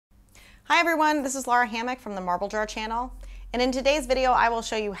Hi everyone, this is Lara Hammock from the Marble Jar channel, and in today's video I will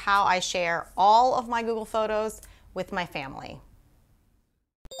show you how I share all of my Google Photos with my family.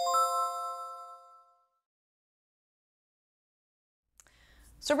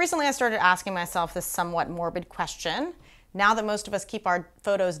 So recently I started asking myself this somewhat morbid question. Now that most of us keep our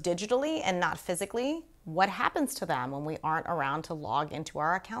photos digitally and not physically, what happens to them when we aren't around to log into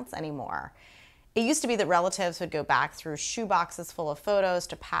our accounts anymore? It used to be that relatives would go back through shoeboxes full of photos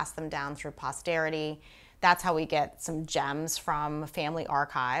to pass them down through posterity. That's how we get some gems from family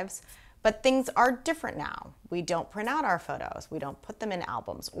archives. But things are different now. We don't print out our photos. We don't put them in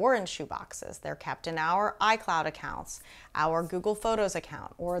albums or in shoeboxes. They're kept in our iCloud accounts, our Google Photos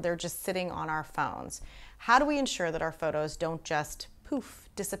account, or they're just sitting on our phones. How do we ensure that our photos don't just poof,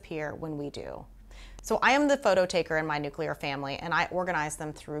 disappear when we do? So I am the photo taker in my nuclear family, and I organize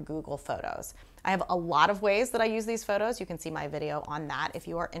them through Google Photos. I have a lot of ways that I use these photos. You can see my video on that if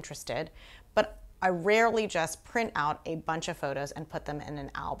you are interested, but I rarely just print out a bunch of photos and put them in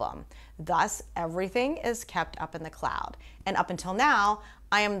an album. Thus, everything is kept up in the cloud. And up until now,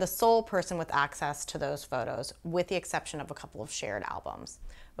 I am the sole person with access to those photos, with the exception of a couple of shared albums.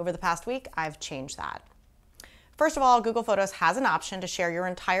 Over the past week, I've changed that. First of all, Google Photos has an option to share your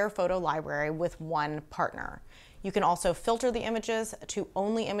entire photo library with one partner. You can also filter the images to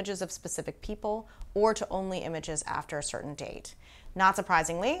only images of specific people or to only images after a certain date. Not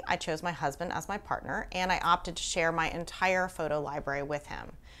surprisingly, I chose my husband as my partner, and I opted to share my entire photo library with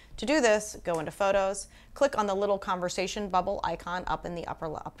him. To do this, go into Photos, click on the little conversation bubble icon up in the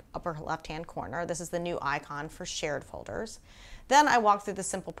upper left-hand corner. This is the new icon for shared folders. Then I walk through the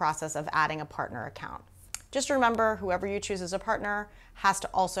simple process of adding a partner account. Just remember, whoever you choose as a partner has to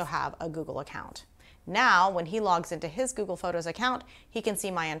also have a Google account. Now, when he logs into his Google Photos account, he can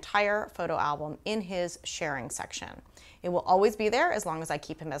see my entire photo album in his sharing section. It will always be there as long as I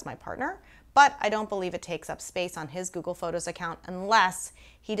keep him as my partner, but I don't believe it takes up space on his Google Photos account unless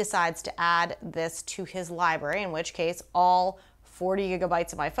he decides to add this to his library, in which case all 40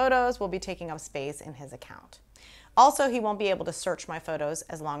 gigabytes of my photos will be taking up space in his account. Also, he won't be able to search my photos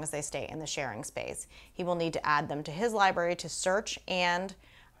as long as they stay in the sharing space. He will need to add them to his library to search, and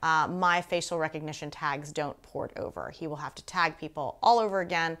my facial recognition tags don't port over. He will have to tag people all over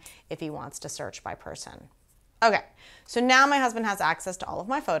again if he wants to search by person. Okay, so now my husband has access to all of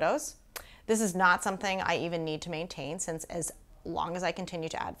my photos. This is not something I even need to maintain, since as long as I continue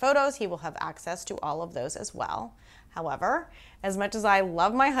to add photos, he will have access to all of those as well. However, as much as I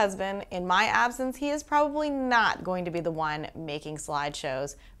love my husband, in my absence, he is probably not going to be the one making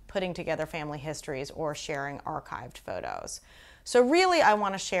slideshows, putting together family histories, or sharing archived photos. So really, I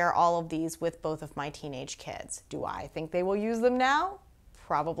want to share all of these with both of my teenage kids. Do I think they will use them now?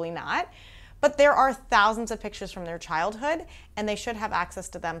 Probably not. But there are thousands of pictures from their childhood, and they should have access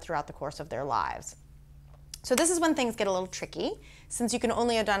to them throughout the course of their lives. So this is when things get a little tricky, since you can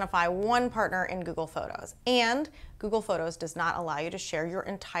only identify one partner in Google Photos, and Google Photos does not allow you to share your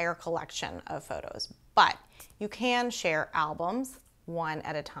entire collection of photos, but you can share albums one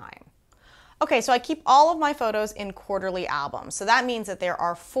at a time. Okay, so I keep all of my photos in quarterly albums. So that means that there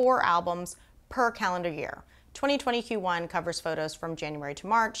are 4 albums per calendar year. 2020 Q1 covers photos from January to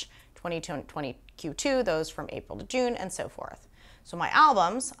March, 2020 Q2, those from April to June, and so forth. So my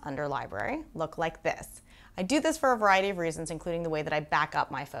albums, under Library, look like this. I do this for a variety of reasons, including the way that I back up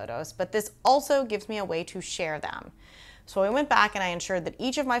my photos, but this also gives me a way to share them. So I went back and I ensured that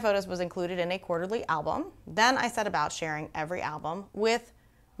each of my photos was included in a quarterly album. Then I set about sharing every album with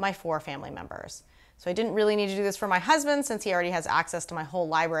my 4 family members. So I didn't really need to do this for my husband, since he already has access to my whole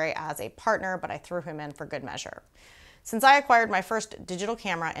library as a partner, but I threw him in for good measure. Since I acquired my first digital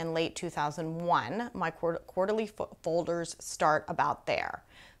camera in late 2001, my quarterly folders start about there.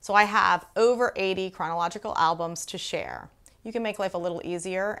 So I have over 80 chronological albums to share. You can make life a little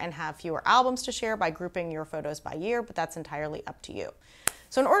easier and have fewer albums to share by grouping your photos by year, but that's entirely up to you.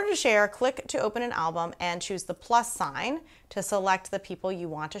 So in order to share, click to open an album and choose the plus sign to select the people you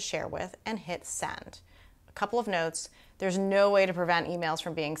want to share with and hit send. A couple of notes: there's no way to prevent emails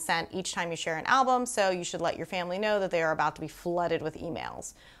from being sent each time you share an album, so you should let your family know that they are about to be flooded with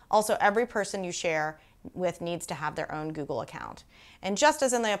emails. Also, every person you share with needs to have their own Google account. And just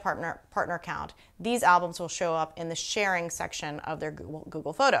as in the partner account, these albums will show up in the sharing section of their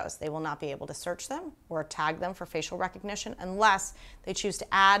Google Photos. They will not be able to search them or tag them for facial recognition unless they choose to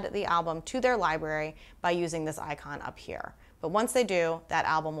add the album to their library by using this icon up here. But once they do, that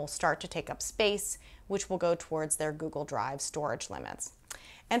album will start to take up space, which will go towards their Google Drive storage limits.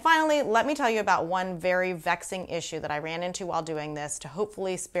 And finally, let me tell you about one very vexing issue that I ran into while doing this to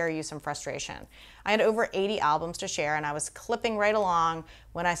hopefully spare you some frustration. I had over 80 albums to share and I was clipping right along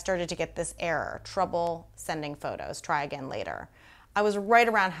when I started to get this error, trouble sending photos, try again later. I was right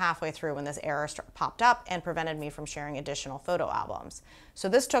around halfway through when this error popped up and prevented me from sharing additional photo albums. So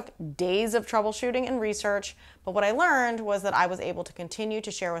this took days of troubleshooting and research, but what I learned was that I was able to continue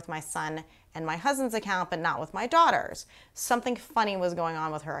to share with my son and my husband's account, but not with my daughter's. Something funny was going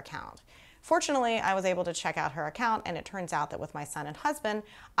on with her account. Fortunately, I was able to check out her account, and it turns out that with my son and husband,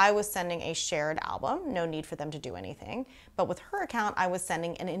 I was sending a shared album, no need for them to do anything. But with her account, I was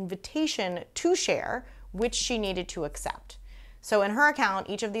sending an invitation to share, which she needed to accept. So in her account,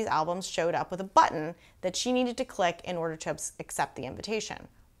 each of these albums showed up with a button that she needed to click in order to accept the invitation.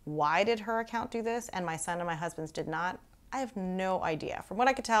 Why did her account do this and my son and my husband's did not? I have no idea. From what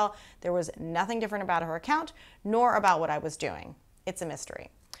I could tell, there was nothing different about her account, nor about what I was doing. It's a mystery.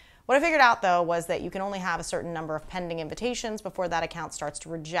 What I figured out though was that you can only have a certain number of pending invitations before that account starts to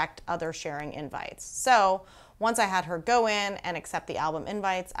reject other sharing invites. So once I had her go in and accept the album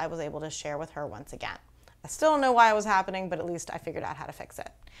invites, I was able to share with her once again. I still don't know why it was happening, but at least I figured out how to fix it.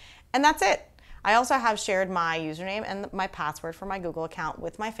 And that's it. I also have shared my username and my password for my Google account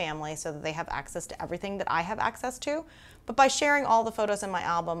with my family so that they have access to everything that I have access to. But by sharing all the photos in my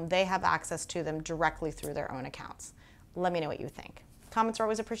album, they have access to them directly through their own accounts. Let me know what you think. Comments are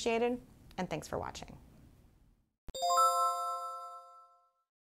always appreciated, and thanks for watching.